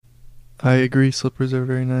I agree. Slippers are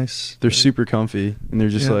very nice. They're super comfy, and they're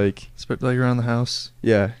just like around the house.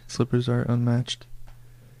 Yeah. Slippers are unmatched.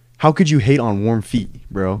 How could you hate on warm feet,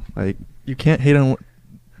 bro? Like you can't hate on.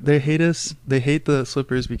 They hate us. They hate the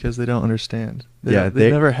slippers because they don't understand. They've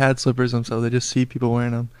never had slippers themselves. They just see people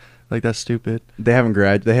wearing them. Like that's stupid. They haven't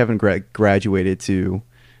graduated to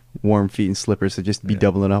warm feet and slippers to just be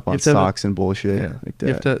doubling up on socks and bullshit. Yeah. Like that.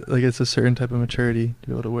 You have to it's a certain type of maturity to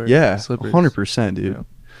be able to wear. Slippers. 100%, dude.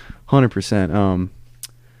 100%.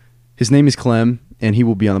 His name is Clem, and he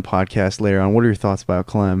will be on the podcast later on. What are your thoughts about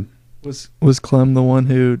Clem? Was Clem the one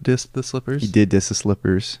who dissed the slippers? He did diss the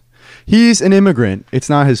slippers. He's an immigrant. It's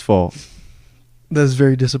not his fault. That's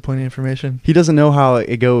very disappointing information. He doesn't know how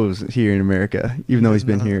it goes here in America, even though he's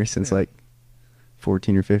been here since like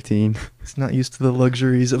 14 or 15. He's not used to the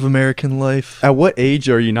luxuries of American life. At what age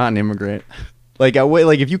are you not an immigrant? Like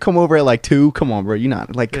if you come over at like 2, come on, bro. You're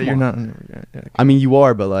not like you're not an immigrant. Yeah, I mean, you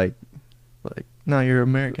are, but like no, you're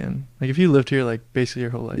American. Like if you lived here like basically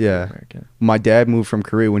your whole life, you're American. My dad moved from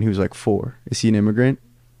Korea when he was like 4. Is he an immigrant?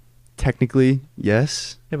 Technically,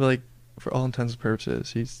 yes. Yeah, but like for all intents and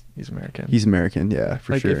purposes, he's American. He's American, yeah,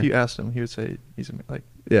 for sure. Like if you asked him, he would say he's like.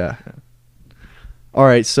 Yeah. All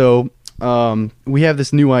right, so we have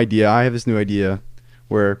this new idea. I have this new idea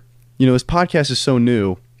where this podcast is so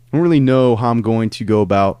new. I don't really know how I'm going to go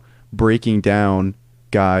about breaking down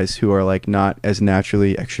guys who are like not as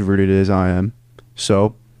naturally extroverted as I am.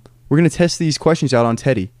 So we're gonna test these questions out on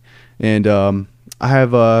Teddy, and I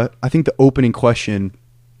have I think the opening question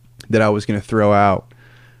that I was gonna throw out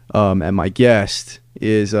at my guest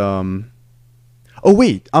is oh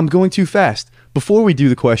wait, I'm going too fast. Before we do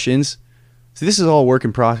the questions, so this is all work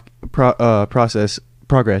in progress.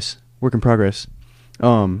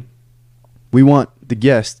 We want the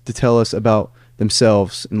guest to tell us about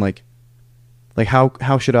themselves and like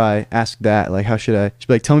how should I ask that? Like how should I be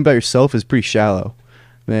like, tell me about yourself is pretty shallow.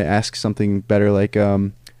 May I ask something better like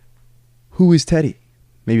who is Teddy?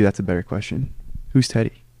 Maybe that's a better question. Who's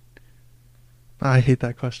Teddy? I hate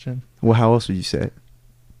that question. Well, how else would you say it?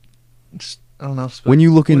 Just, I don't know. When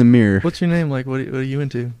you look in the mirror. What's your name? Like what are you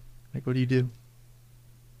into? Like what do you do?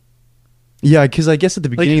 Yeah, because I guess at the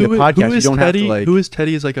beginning of the podcast, you don't have to like. Who is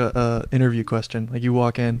Teddy is like a interview question. Like you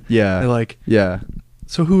walk in. Yeah. And like. Yeah.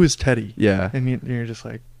 So who is Teddy? Yeah. And you're just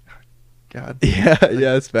like, God. Yeah,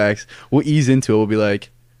 yeah, that's facts. We'll ease into it. We'll be like,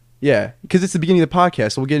 yeah, because it's the beginning of the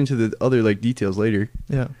podcast, so we'll get into the other like details later.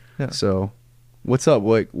 Yeah. Yeah. So, what's up?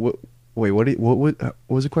 What was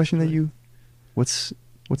the question that you? What's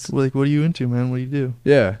like? What are you into, man? What do you do?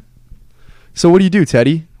 Yeah. So what do you do,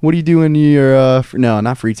 Teddy? What do you do in your no,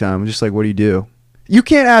 not free time. Just like what do you do? You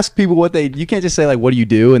can't ask people what they. You can't just say like what do you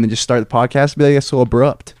do and then just start the podcast and be like that's so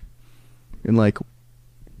abrupt. And like.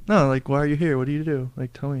 No, like why are you here? What do you do?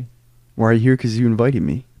 Like tell me. Why are you here? Because you invited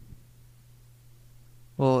me.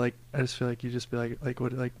 Well, like I just feel like you just be like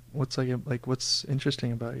what like what's like what's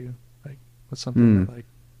interesting about you? Like what's something that like.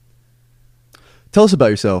 Tell us about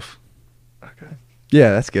yourself. Okay.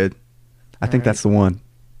 Yeah, that's good. I think that's the one.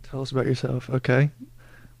 Tell us about yourself. Okay.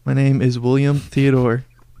 My name is William Theodore.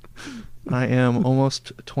 I am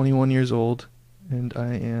almost 21 years old, and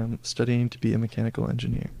I am studying to be a mechanical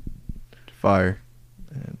engineer. Fire.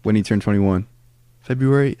 And when you turn 21?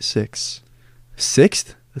 February 6th.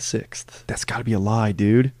 6th? The 6th. That's got to be a lie,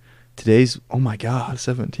 dude. Today's, oh my God.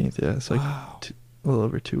 The 17th, yeah. It's like a little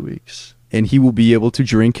over 2 weeks. And he will be able to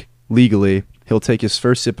drink legally. He'll take his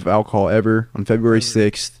first sip of alcohol ever on February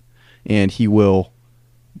 6th, and he will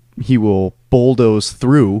bulldoze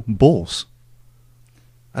through Bulls.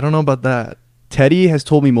 I don't know about that. Teddy has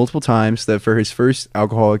told me multiple times that for his first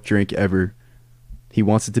alcoholic drink ever, he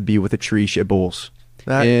wants it to be with a Trish at Bulls.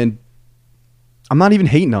 And I'm not even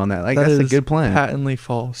hating on that. Like that's a good plan. Patently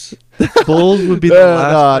false. Bulls would be the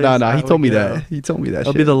last place. No. He told me that. He told me that.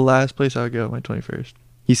 That'll be the last place I would go on my 21st.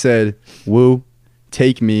 He said, "Woo,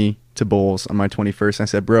 take me to Bulls on my 21st." And I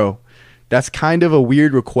said, "Bro, that's kind of a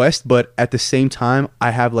weird request, but at the same time,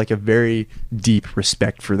 I have like a very deep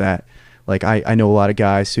respect for that. Like I know a lot of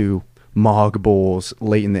guys who mog Bulls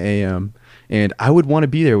late in the AM, and I would want to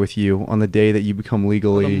be there with you on the day that you become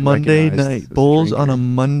legally on a Monday night. Bulls on a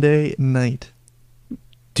Monday night.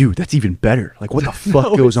 Dude, that's even better. Like what the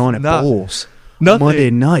fuck goes on at Bulls? Nothing.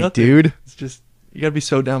 Monday night, dude. It's just you gotta be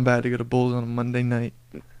so down bad to go to Bulls on a Monday night.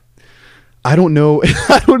 I don't know.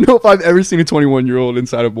 I don't know if I've ever seen a 21-year-old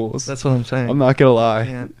inside of Bulls. That's what I'm saying. I'm not gonna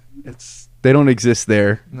lie. They don't exist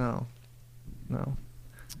there. No.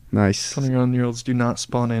 Nice. 21-year-olds do not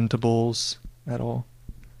spawn into Bulls at all.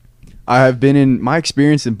 I have been in my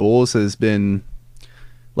experience in Bulls has been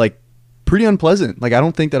like pretty unpleasant. Like I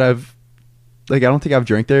don't think that I've like I don't think I've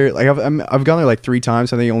drank there. Like I've gone there like 3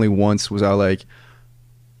 times. I think only once was I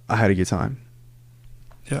had a good time.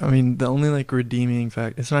 Yeah, I mean the only like redeeming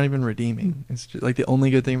fact, it's not even redeeming. It's just, like the only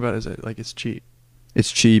good thing about it is that like it's cheap.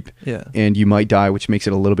 It's cheap, Yeah. and you might die, which makes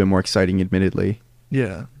it a little bit more exciting, admittedly.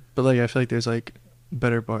 Yeah, but like I feel like there's like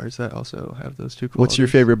better bars that also have those two qualities. What's your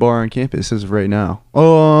favorite bar on campus as of right now?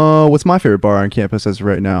 Oh, what's my favorite bar on campus as of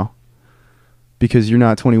right now? Because you're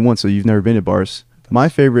not 21, so you've never been to bars. My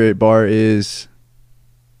favorite bar is,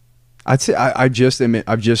 I'd say I've just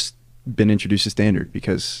been introduced to Standard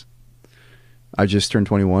because I just turned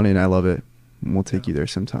 21 and I love it. We'll take you there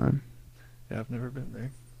sometime. Yeah, I've never been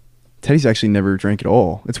there. Teddy's actually never drank at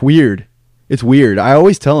all. It's weird. It's weird. I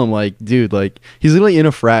always tell him like, dude, like he's literally in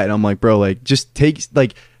a frat, and I'm like, bro, like just taste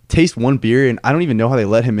one beer, and I don't even know how they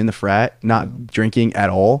let him in the frat, not drinking at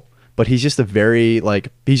all. But he's just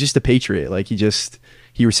he's just a patriot. Like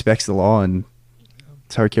he respects the law, and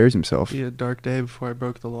that's how he carries himself. Be a dark day before I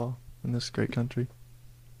broke the law in this great country.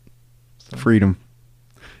 So. Freedom.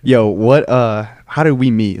 Yo, what? How did we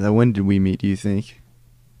meet? Like, when did we meet? Do you think?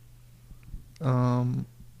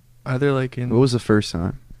 Either like in. What was the first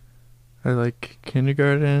time? Either like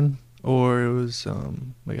kindergarten, or it was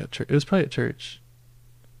like at church. It was probably at church.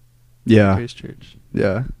 Yeah. Grace Church.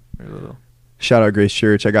 Yeah. Or a little. Shout out Grace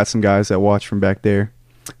Church. I got some guys that watch from back there.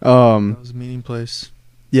 That was a meeting place.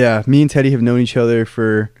 Yeah, me and Teddy have known each other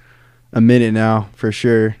for a minute now, for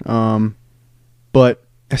sure. But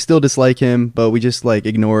I still dislike him, but we just like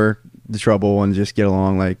ignore the trouble and just get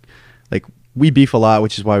along. Like we beef a lot,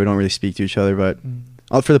 which is why we don't really speak to each other. But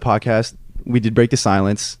for the podcast, we did break the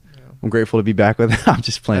silence. Yeah. I'm grateful to be back with him. I'm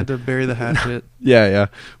just playing. Had to bury the hatchet. Yeah.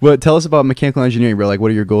 Well, tell us about mechanical engineering, bro. Like,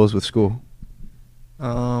 what are your goals with school?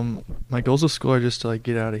 My goals with school are just to like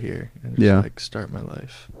get out of here and just like start my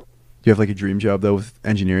life. Do you have like a dream job though with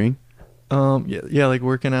engineering? Yeah, like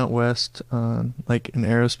working out west on like in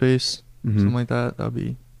aerospace, something like that. That would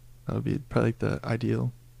be probably like the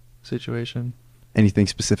ideal situation. Anything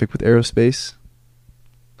specific with aerospace?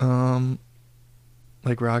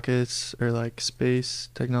 Like rockets or like space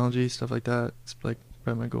technology, stuff like that. It's like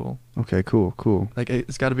probably my goal. Okay, cool. Like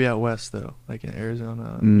it's got to be out west though, like in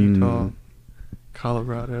Arizona, Utah,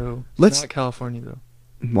 Colorado. Not California though.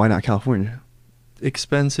 Why not California?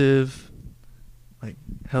 Expensive, like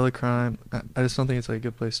hella crime. I just don't think it's like a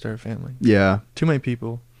good place to start a family. Yeah. Too many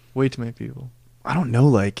people. Way too many people. I don't know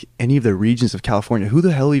like any of the regions of California. Who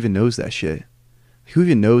the hell even knows that shit? Who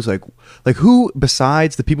even knows like who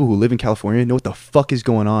besides the people who live in California know what the fuck is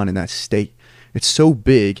going on in that state? It's so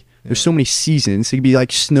big. Yeah. There's so many seasons. It could be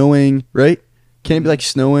like snowing, right? Can't it be like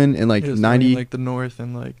snowing in like 90 like the north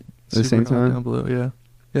and like at the same time down below?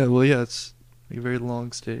 Yeah. Well, yeah, it's like a very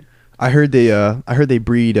long state. I heard they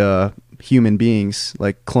breed human beings,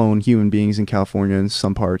 like clone human beings in California in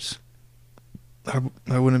some parts.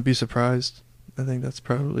 I wouldn't be surprised. I think that's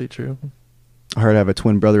probably true. I heard I have a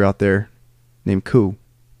twin brother out there named Koo.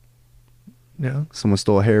 Yeah. Someone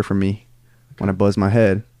stole a hair from me when I buzzed my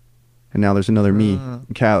head, and now there's another me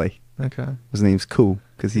in Cali. Okay. His name's Koo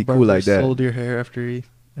because he cool like that. Sold your hair after he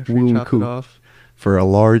chopped it off for a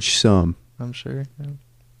large sum. I'm sure. Yeah.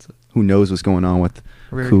 Who knows what's going on with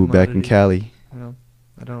Koo back in Cali?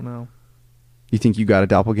 I don't know. You think you got a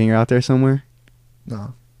doppelganger out there somewhere?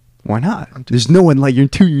 No. Why not? There's no one like you're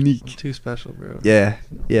too unique. I'm too special, bro. Yeah.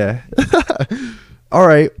 All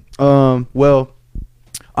right. Well,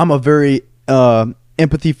 I'm a very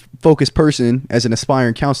empathy-focused person as an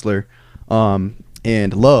aspiring counselor,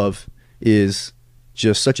 and love is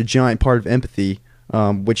just such a giant part of empathy,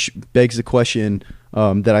 which begs the question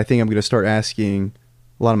that I think I'm going to start asking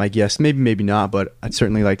a lot of my guests. Maybe not, but I'd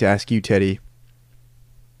certainly like to ask you, Teddy.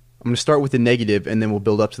 I'm going to start with the negative, and then we'll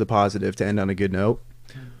build up to the positive to end on a good note.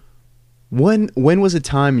 When was a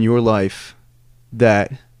time in your life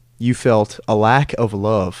that you felt a lack of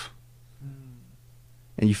love,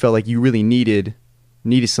 and you felt like you really needed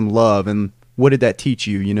some love, and what did that teach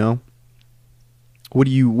you? You know, what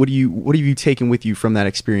have you taken with you from that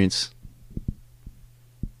experience?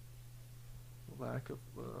 Lack of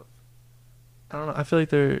love. I don't know. I feel like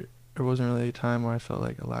there wasn't really a time where I felt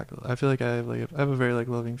like a lack of love. I feel like I have a very like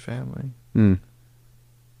loving family. And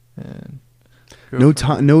no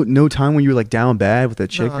time when you were like down bad with that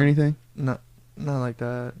chick or anything? Not like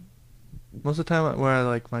that. Most of the time where I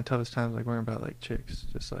like my toughest times like weren't about like chicks,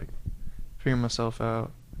 just like figuring myself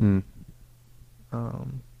out.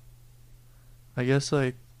 I guess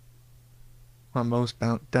like my most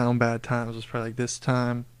down bad times was probably like this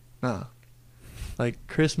time. Like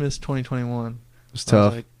Christmas 2021. It was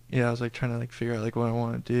tough. I was like trying to like figure out like what I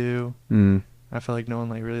want to do. I felt like no one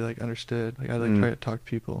like really like understood. Like I like try to talk to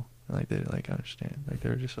people and like they didn't like understand. Like they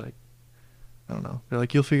were just like, I don't know. They're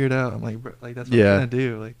like, you'll figure it out. I'm like, bro, like that's what Yeah. I'm trying to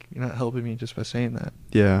do. Like, you're not helping me just by saying that.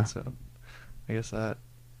 Yeah. So, I guess that.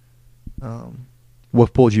 Um,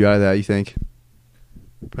 What pulled you out of that, you think?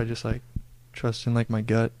 probably just like trusting like my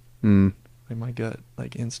gut, Mm. like my gut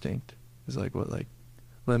like instinct is like what like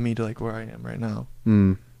led me to like where I am right now.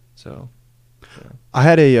 Mm. So, yeah. I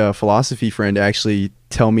had a philosophy friend actually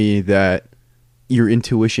tell me that your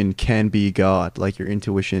intuition can be God. Like your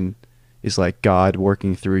intuition is like God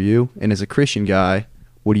working through you. And as a Christian guy,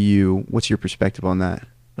 what's your perspective on that?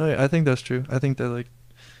 No, yeah, I think that's true. I think that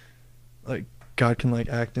like God can like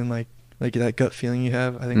act in like that gut feeling you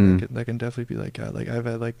have. I think that can definitely be like God. Like I've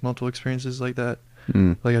had like multiple experiences like that.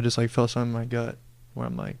 Mm. Like I just like felt something in my gut where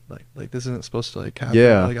I'm like this isn't supposed to like happen.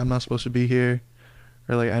 Yeah. Like I'm not supposed to be here,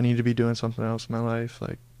 or like I need to be doing something else in my life.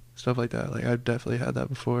 Like stuff like that. Like I've definitely had that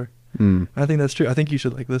before. Mm. I think that's true. I think you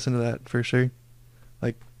should like listen to that for sure.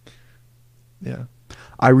 Like, yeah.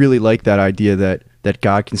 I really like that idea that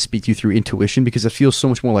God can speak to you through intuition, because it feels so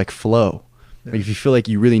much more like flow. Yeah. Like if you feel like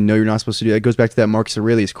you really know you're not supposed to do that, it goes back to that Marcus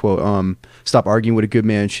Aurelius quote, stop arguing what a good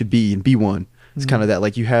man should be and be one. It's kind of that,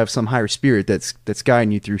 like, you have some higher spirit that's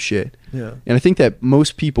guiding you through shit. Yeah. And I think that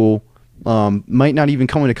most people might not even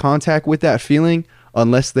come into contact with that feeling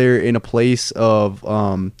unless they're in a place of,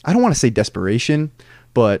 I don't want to say desperation,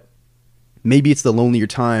 but maybe it's the lonelier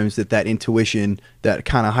times that intuition, that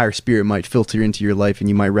kind of higher spirit might filter into your life, and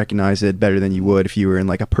you might recognize it better than you would if you were in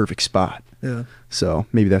like a perfect spot. Yeah. So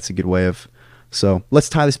maybe that's a good way of. So let's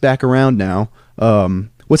tie this back around now.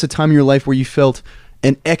 What's a time in your life where you felt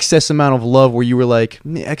an excess amount of love, where you were like,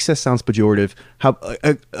 excess sounds pejorative. How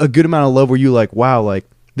a good amount of love where you like, wow, like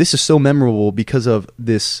this is so memorable because of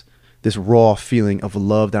this raw feeling of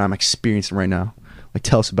love that I'm experiencing right now. Like,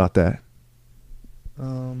 tell us about that.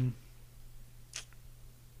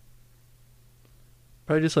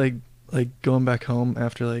 Probably just like going back home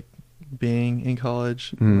after like being in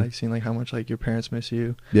college and like seeing like how much like your parents miss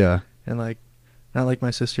you, Yeah. and like not like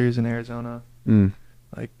my sister's in Arizona.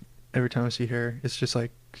 Like every time I see her, it's just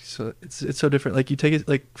like so it's so different. Like you take it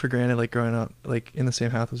like for granted, like growing up like in the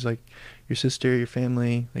same house as like your sister, your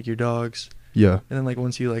family, like your dogs. Yeah. And then like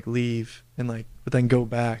once you like leave and like but then go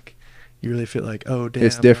back, you really feel like, oh damn,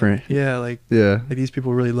 It's different. Like, yeah, like these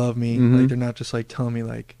people really love me. Like they're not just like telling me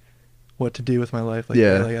like what to do with my life. Like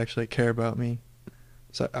they like actually care about me.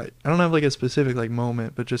 So I don't have like a specific like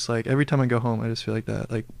moment, but just like every time I go home, I just feel like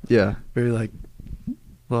that, like very like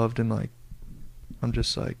loved, and like I'm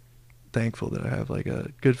just like thankful that I have like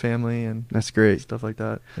a good family and that's great stuff like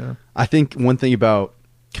that. Yeah. I think one thing about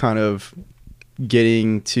kind of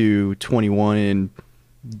getting to 21 and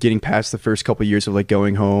getting past the first couple of years of like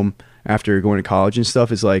going home after going to college and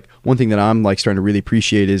stuff is like one thing that I'm like starting to really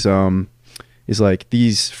appreciate is like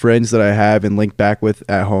these friends that I have and link back with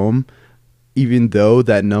at home. Even though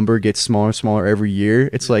that number gets smaller and smaller every year,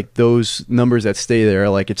 it's like those numbers that stay there,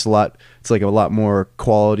 like it's like a lot more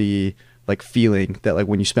quality like feeling that like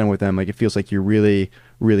when you spend with them, like it feels like you're really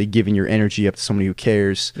giving your energy up to somebody who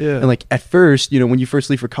cares. Yeah. And like at first, you know, when you first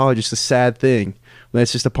leave for college, it's a sad thing. But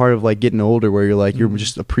it's just a part of like getting older where you're like you're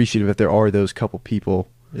just appreciative that there are those couple people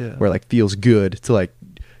where it like feels good to like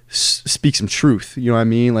speak some truth. You know what I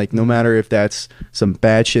mean? Like no matter if that's some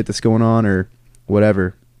bad shit that's going on or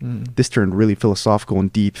whatever. This turned really philosophical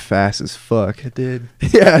and deep fast as fuck. It did.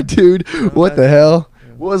 Yeah, dude. What the hell?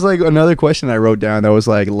 What was like another question I wrote down that was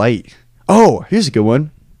like light? Oh, here's a good one.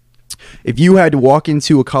 If you had to walk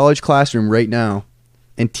into a college classroom right now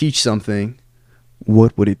and teach something,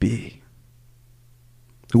 what would it be?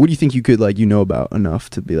 What do you think you could like, you know about enough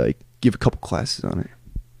to be like, give a couple classes on it?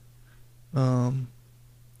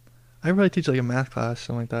 I probably teach like a math class,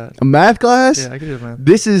 something like that. A math class? Yeah, I could do math.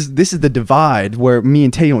 This is the divide where me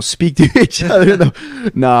and Teddy don't speak to each other.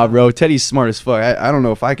 Nah, bro. Teddy's smart as fuck. I don't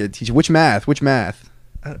know if I could teach. Which math?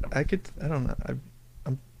 I could. I don't know.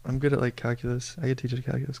 I'm good at like calculus. I could teach a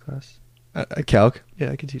calculus class. Calc? Yeah,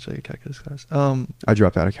 I could teach like a calculus class. I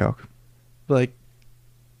dropped out of calc. But like,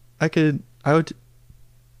 I'd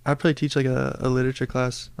probably teach like a literature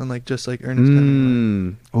class on like just like Ernest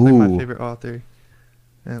Hemingway, like my favorite author.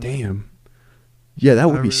 And damn. Yeah,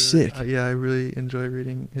 that would be sick. Yeah, I really enjoy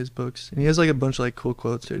reading his books, and he has like a bunch of like cool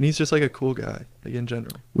quotes too. And he's just like a cool guy, like in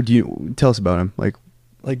general. Would you tell us about him?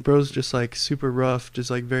 Like bro's just like super rough,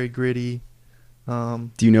 just like very gritty. Do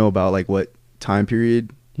you know about like what time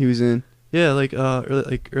period he was in? Yeah, like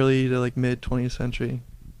early to like mid 20th century.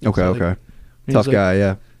 Okay, so, okay. Tough guy,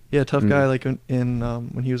 yeah. Yeah, tough guy. Like in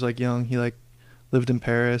when he was like young, he like lived in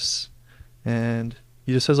Paris, and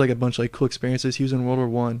he just has like a bunch of like cool experiences. He was in World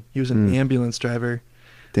War I. He was an ambulance driver.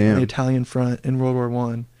 Damn. On the Italian front in World War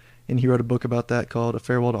I, and he wrote a book about that called A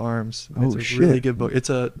Farewell to Arms. It's a really good book. It's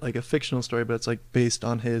a fictional story, but it's like based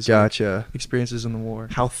on his experiences in the war.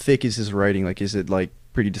 How thick is his writing? Like, is it like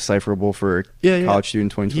pretty decipherable for a college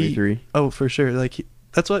student in 2023? Oh, for sure. Like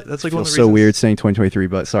that's like one of the reasons. So weird saying 2023,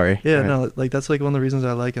 but sorry. Yeah, no, like that's like one of the reasons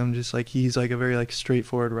I like him. Just like he's like a very like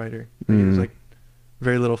straightforward writer. Like, He's like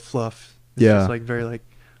very little fluff. It's just like very like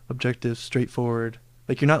objective, straightforward.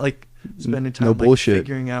 Like you're not like spending time like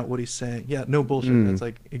figuring out what he's saying. Yeah, no bullshit. That's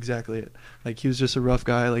like exactly it. Like he was just a rough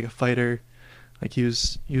guy, like a fighter. Like he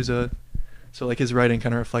was so like his writing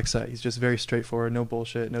kind of reflects that. He's just very straightforward, no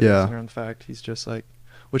bullshit, no dancing around the fact. He's just like,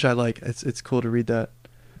 which I like. It's cool to read that.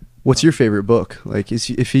 What's your favorite book? Like, is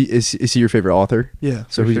he your favorite author? Yeah.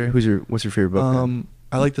 So what's your favorite book?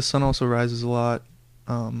 I like The Sun Also Rises a lot.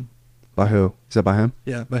 By who? Is that by him?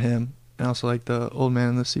 Yeah, by him. And also like The Old Man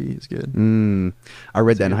in the Sea is good. I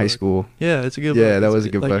read that in high school. Yeah, it's a good book. Yeah, that was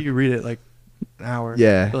a good book. Like you read it like an hour.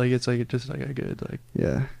 Yeah. But like it's like just like a good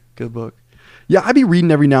good book. Yeah, I be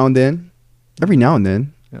reading every now and then.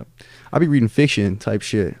 Yep. I'll be reading fiction type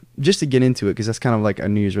shit just to get into it because that's kind of like a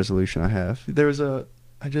New Year's resolution I have.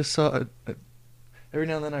 I just saw every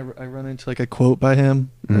now and then I run into like a quote by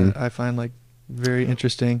him that I find like very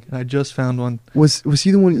interesting, and I just found one. Was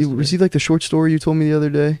he the one? Was he like the short story you told me the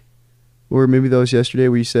other day, or maybe that was yesterday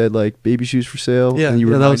where you said like baby shoes for sale? Yeah, and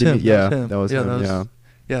you that was him. Yeah, that was him.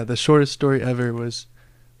 Yeah, the shortest story ever was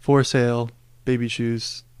for sale, baby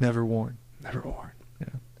shoes never worn. Never worn.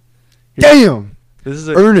 Yeah. Damn. This is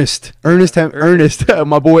Ernest,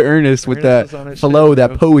 my boy Ernest with that flow,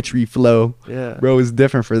 that poetry flow. Yeah, bro is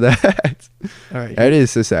different for that. All right, that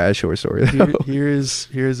is a sad short story. Here is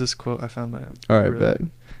this quote I found by him. All right, bet. It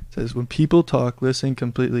says, "When people talk, listen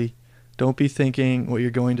completely. Don't be thinking what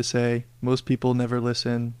you're going to say. Most people never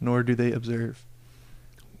listen, nor do they observe."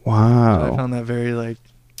 Wow. So I found that very like.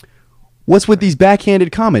 What's with these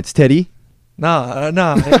backhanded comments, Teddy? Nah. Like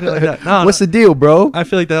that. What's the deal, bro? I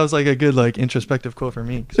feel like that was like a good like introspective quote for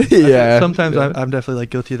me. Yeah. Sometimes I'm definitely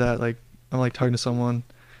like guilty of that. Like I'm like talking to someone,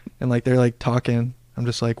 and like they're like talking. I'm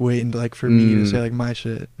just like waiting to, like for me to say like my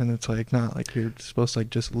shit, and it's like not like you're supposed to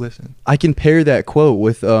like just listen. I can pair that quote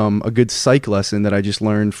with a good psych lesson that I just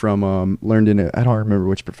learned from I don't remember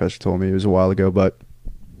which professor told me. It was a while ago, but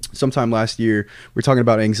sometime last year we were talking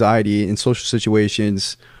about anxiety in social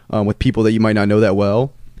situations with people that you might not know that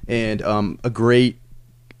well. And a great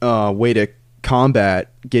way to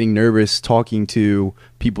combat getting nervous talking to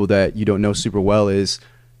people that you don't know super well is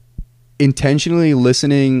intentionally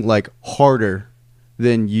listening like harder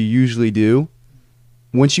than you usually do.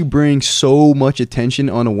 Once you bring so much attention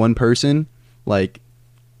on a one person, like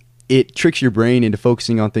it tricks your brain into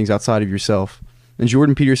focusing on things outside of yourself. And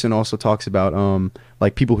Jordan Peterson also talks about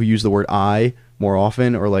like people who use the word I more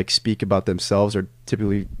often or like speak about themselves are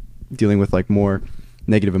typically dealing with like more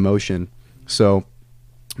negative emotion. So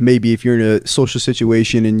maybe if you're in a social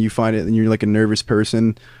situation and you find it and you're like a nervous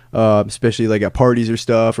person, especially like at parties or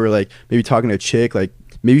stuff, or like maybe talking to a chick, like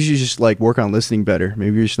maybe you should just like work on listening better.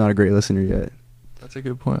 Maybe you're just not a great listener yet. That's a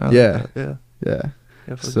good point. Yeah. Like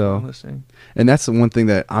Yeah. So listening. And that's the one thing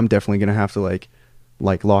that I'm definitely gonna have to like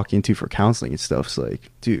lock into for counseling and stuff. It's like,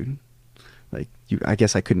 dude, like I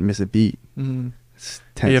guess I couldn't miss a beat. You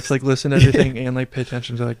have to like listen to everything and like pay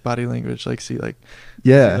attention to like body language, like see like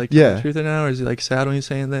is he, like telling the truth in now, or is he like sad when he's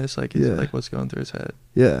saying this, like is it like what's going through his head?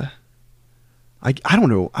 I don't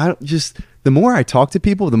know. I just the more I talk to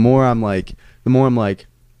people, the more I'm like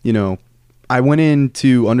you know, I went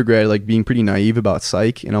into undergrad like being pretty naive about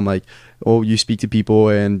psych, and I'm like, oh, you speak to people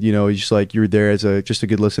and you know you just like you're there as just a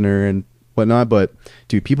good listener and whatnot, but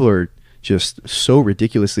dude, people are just so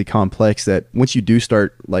ridiculously complex that once you do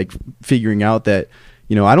start like figuring out that,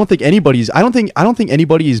 you know, I don't think anybody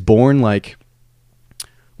is born like,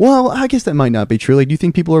 well, I guess that might not be true. Like, do you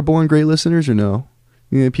think people are born great listeners or no?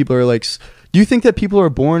 You know, people are like, do you think that people are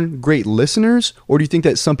born great listeners, or do you think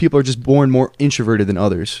that some people are just born more introverted than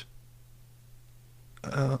others?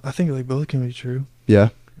 I think like both can be true. Yeah.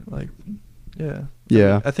 Like, yeah.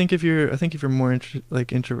 Yeah. I think if you're more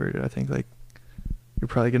introverted, I think like you're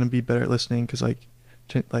probably gonna be better at listening because like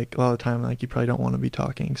a lot of the time like you probably don't want to be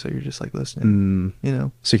talking, so you're just like listening. You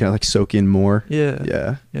know. So you kind of like soak in more.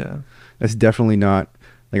 Yeah. That's definitely not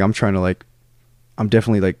like I'm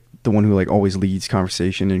definitely like the one who like always leads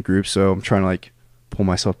conversation in groups, so I'm trying to like pull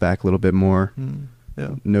myself back a little bit more.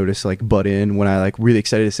 Notice like butt in when I like really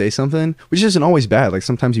excited to say something, which isn't always bad. Like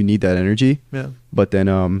sometimes you need that energy. But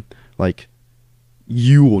then like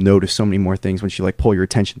you will notice so many more things once you like pull your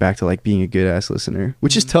attention back to like being a good ass listener,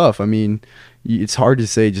 which is tough. I mean, it's hard to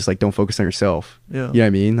say just like don't focus on yourself. You know what I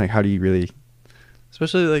mean? Like how do you really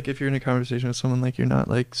Especially like if you're in a conversation with someone like you're not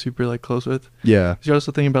like super like close with. Yeah. 'Cause you're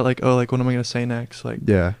also thinking about like, oh, like what am I gonna say next? Like,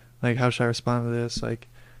 Yeah. like how should I respond to this? Like,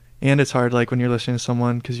 and it's hard like when you're listening to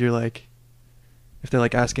someone because you're like, if they're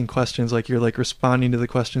like asking questions, like you're like responding to the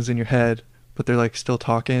questions in your head, but they're like still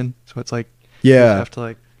talking. So it's like, you just have to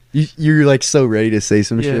like, you're like so ready to say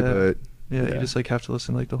some Yeah. shit, but yeah, you just like have to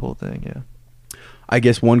listen to like the whole thing. Yeah. I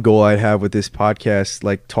guess one goal I'd have with this podcast,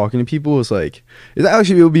 like talking to people, is like,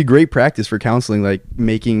 it would be great practice for counseling, like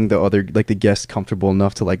making the other, like the guests comfortable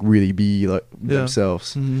enough to like really be like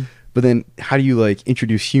themselves. Mm-hmm. But then how do you like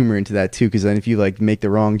introduce humor into that too? Because then if you like make the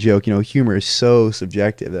wrong joke, you know, humor is so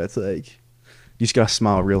subjective. That's like, you just gotta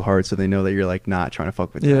smile real hard so they know that you're like not trying to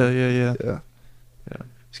fuck with them. Yeah.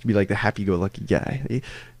 This could be like the happy-go-lucky guy.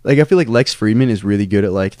 Like I feel like Lex Friedman is really good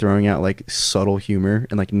at like throwing out like subtle humor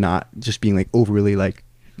and like not just being like overly like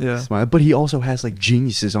smile. But he also has like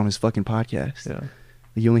geniuses on his fucking podcast. Yeah.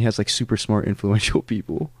 He only has like super smart, influential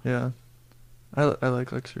people. Yeah. I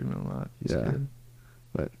like Lex Friedman a lot. He's good.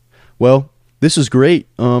 But well, this was great.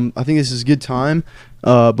 I think this is a good time.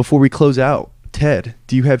 Before we close out, Ted,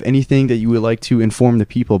 do you have anything that you would like to inform the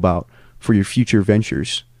people about for your future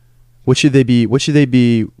ventures? What should they be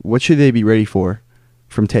ready for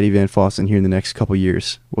from Teddy VanFossen here in the next couple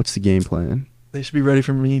years? What's the game plan? They should be ready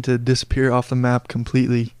for me to disappear off the map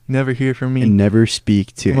completely. Never hear from me. And never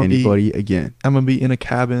speak to anybody again. I'm going to be in a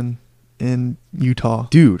cabin in Utah.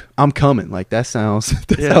 Dude, I'm coming. Like that sounds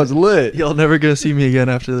sounds lit. Y'all never going to see me again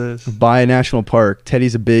after this. Buy a national park.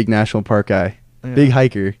 Teddy's a big national park guy. Yeah. Big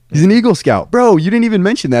hiker. He's an Eagle Scout. Bro, you didn't even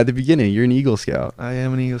mention that at the beginning. You're an Eagle Scout. I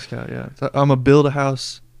am an Eagle Scout, yeah. So I'm going to build a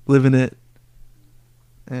house, live in it,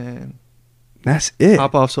 and that's it.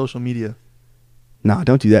 Hop off social media. Nah,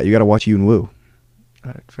 don't do that. You got to watch You and Woo.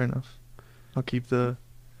 All right, fair enough. I'll keep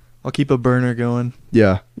a burner going.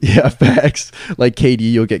 Yeah, facts. Like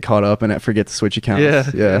KD, you'll get caught up and forget to switch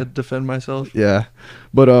accounts. Yeah. Defend myself. Yeah,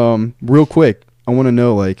 but real quick, I want to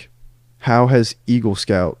know like, how has Eagle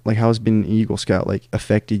Scout, like how has being an Eagle Scout like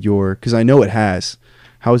affected your? Because I know it has.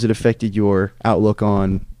 How has it affected your outlook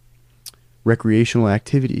on recreational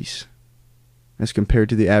activities as compared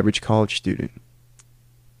to the average college student?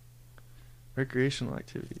 Recreational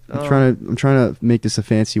activities. I'm trying to make this a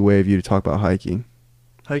fancy way of you to talk about hiking.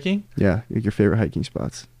 Hiking? Yeah, like your favorite hiking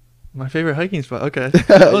spots. My favorite hiking spot. Okay,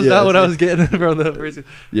 that was not what I was getting from the first.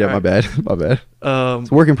 Yeah, All my right. bad.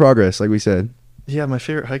 It's a work in progress, like we said. Yeah, my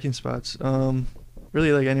favorite hiking spots.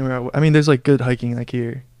 Really like anywhere. I mean, there's like good hiking like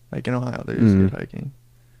here, like in Ohio. There's good hiking.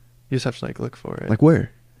 You just have to like look for it. Like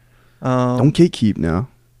where? Don't gatekeep now.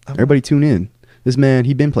 Everybody tune in. This man,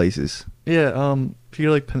 he been places. Yeah. If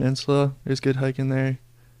you're like Peninsula, there's good hiking there.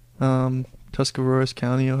 Tuscarawas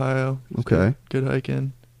County, Ohio. Okay. Good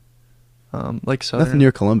hiking. Like southern. Nothing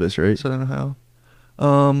near Columbus, right? Southern Ohio.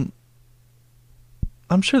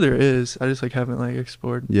 I'm sure there is. I just like haven't like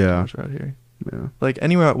explored much out here. Yeah. Like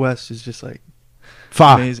anywhere out west is just like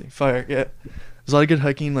amazing. Fire. Yeah. There's a lot of good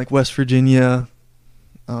hiking, like West Virginia.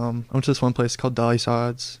 I went to this one place called Dolly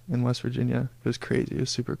Sods in West Virginia. It was crazy. It was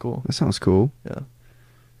super cool. That sounds cool. Yeah.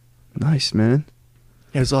 Nice, man.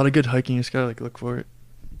 Yeah, there's a lot of good hiking. You just gotta like look for it.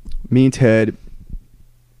 Me and Ted,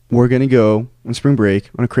 we're gonna go on spring break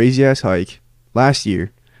on a crazy ass hike last year.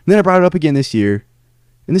 And then I brought it up again this year.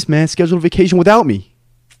 And this man scheduled a vacation without me.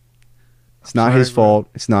 It's not his fault.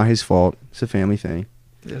 It's not his fault. It's a family thing.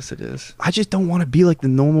 Yes, it is. I just don't want to be like the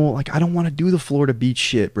normal, like I don't want to do the Florida beach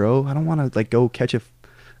shit, bro. I don't want to like go catch a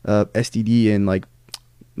STD in like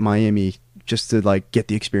Miami just to like get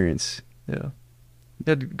the experience. Yeah.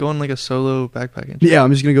 Yeah, go on like a solo backpacking trip. Yeah, I'm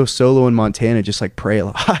just gonna go solo in Montana, just like pray a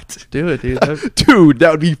lot. Do it, dude. Dude, that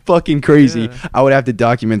would be fucking crazy. Yeah. I would have to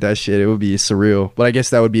document that shit. It would be surreal, but I guess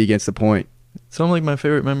that would be against the point. Some of like my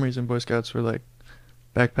favorite memories in Boy Scouts were like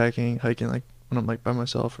backpacking, hiking, like when I'm like by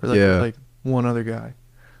myself or like with, like one other guy.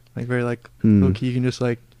 Like very like low key. You can just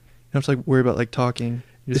like you don't have to like worry about like talking.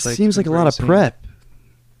 It seems like a lot of prep.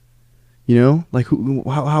 You know, like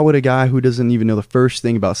how would a guy who doesn't even know the first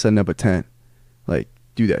thing about setting up a tent like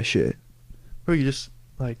do that shit? Bro, you just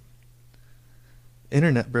like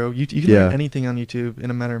internet, bro. You can learn anything on YouTube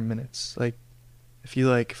in a matter of minutes. Like if you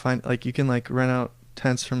like find like you can like rent out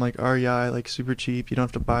tents from like REI like super cheap. You don't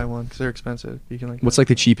have to buy one because they're expensive. You can like. What's like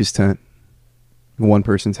the cheapest tent? One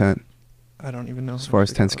person tent. I don't even know. As far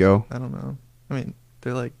as tents go. I don't know. I mean,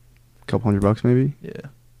 they're like a couple $100 maybe. Yeah,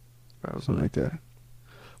 probably something like that.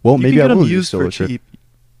 Well, maybe I will do a solo trip. Cheap.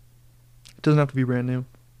 It doesn't have to be brand new.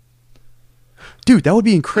 Dude, that would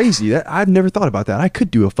be crazy. That I've never thought about that. I could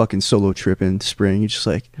do a fucking solo trip in spring. You just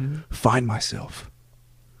like find myself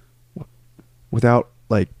without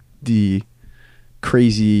like the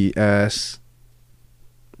crazy ass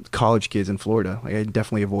with college kids in Florida. Like, I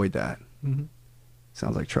definitely avoid that. Mm-hmm.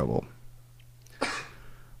 Sounds like trouble.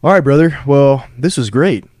 All right, brother. Well, this was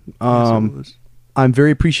great. I'm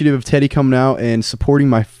very appreciative of Teddy coming out and supporting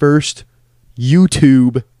my first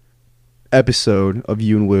YouTube episode of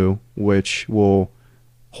You and Woo, which will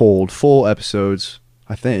hold full episodes,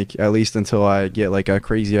 I think, at least until I get like a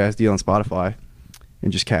crazy ass deal on Spotify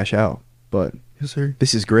and just cash out. But yes, sir.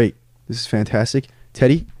 This is great. This is fantastic.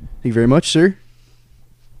 Teddy, thank you very much, sir.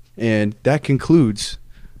 And that concludes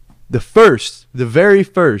the very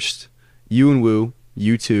first You and Woo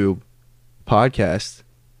YouTube podcast.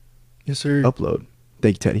 Yes, sir. Upload.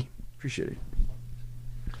 Thank you, Teddy. Appreciate it.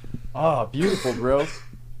 Ah, beautiful, bro.